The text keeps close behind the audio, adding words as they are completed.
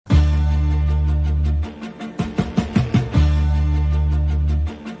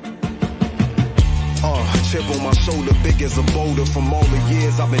shoulder big as a boulder. From all the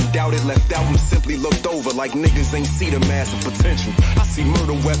years I've been doubted, left out and simply looked over, like niggas ain't see the massive potential. I see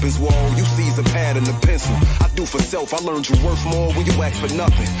murder weapons where all you see is a pad and a pencil. I do for self, I learned you worth more when you ask for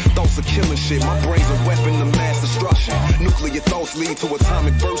nothing. Thoughts of killing shit, my brain's a weapon of mass destruction. Nuclear thoughts lead to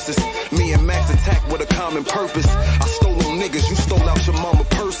atomic bursts. Me and Max attack with a common purpose. I stole them niggas, you stole out your mama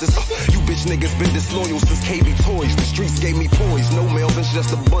purses. You bitch niggas been disloyal since KB Toys. The streets gave me poise, no Melvins,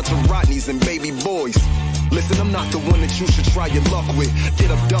 just a bunch of Rodneys and baby boys. Listen, I'm not the one that you should try your luck with. Get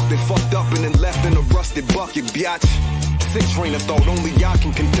abducted, fucked up, and then left in a rusted bucket, biatch. Sick train of thought, only y'all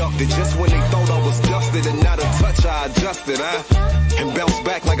can conduct it. Just when they thought I was dusted and not a touch, I adjusted, and bounced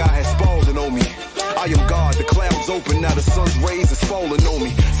back like I had Spalding on me. I am God, the clouds open, now the sun's rays is falling on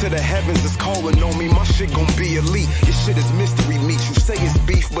me. To the heavens is calling on me, my shit gon' be elite. Your shit is mystery meat, you say it's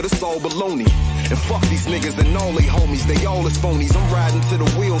beef, but it's all baloney. And fuck these niggas and all they homies, they all is phonies. I'm riding till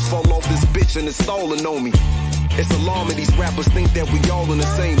the wheels fall off this bitch and it's stalling on me. It's alarming these rappers think that we all in the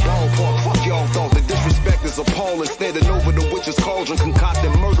same ballpark. Fuck y'all thought the disrespect is appalling. Standing over the witch's cauldron,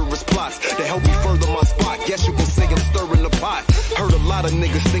 concocting murderous plots to help me further my spot. Guess you can say I'm stirring the pot. Heard a lot of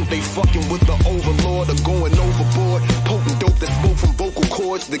niggas think they fucking with the overlord or going overboard. Potent dope that spoke from vocal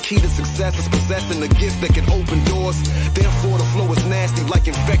cords. The key to success is possessing a gift that can open doors. Therefore the flow is nasty like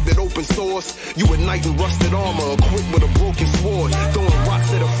infected open source. You a knight in rusted armor, equipped with a broken sword. Throwing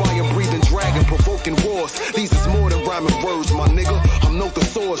rocks at a fire-breathing dragon, provoking wars. These is more than rhyming words, my nigga. I'm no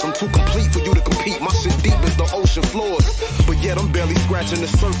thesaurus, I'm too complete for you to compete. My shit deep as the ocean floors, but yet I'm barely scratching the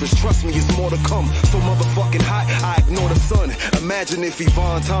surface. Trust me, it's more to come. So motherfucking hot, I ignore the sun. Imagine if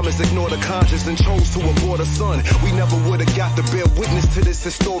Yvonne Thomas ignored the conscience and chose to abort a son. We never would've got to bear witness to this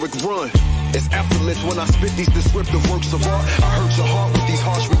historic run. It's effortless when I spit these descriptive works of art. I hurt your heart with these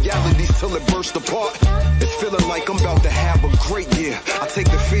harsh realities till it burst apart. It's feeling like I'm about to have a great year. I take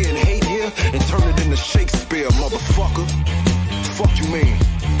the fear and hate here and turn it into Shakespeare, motherfucker.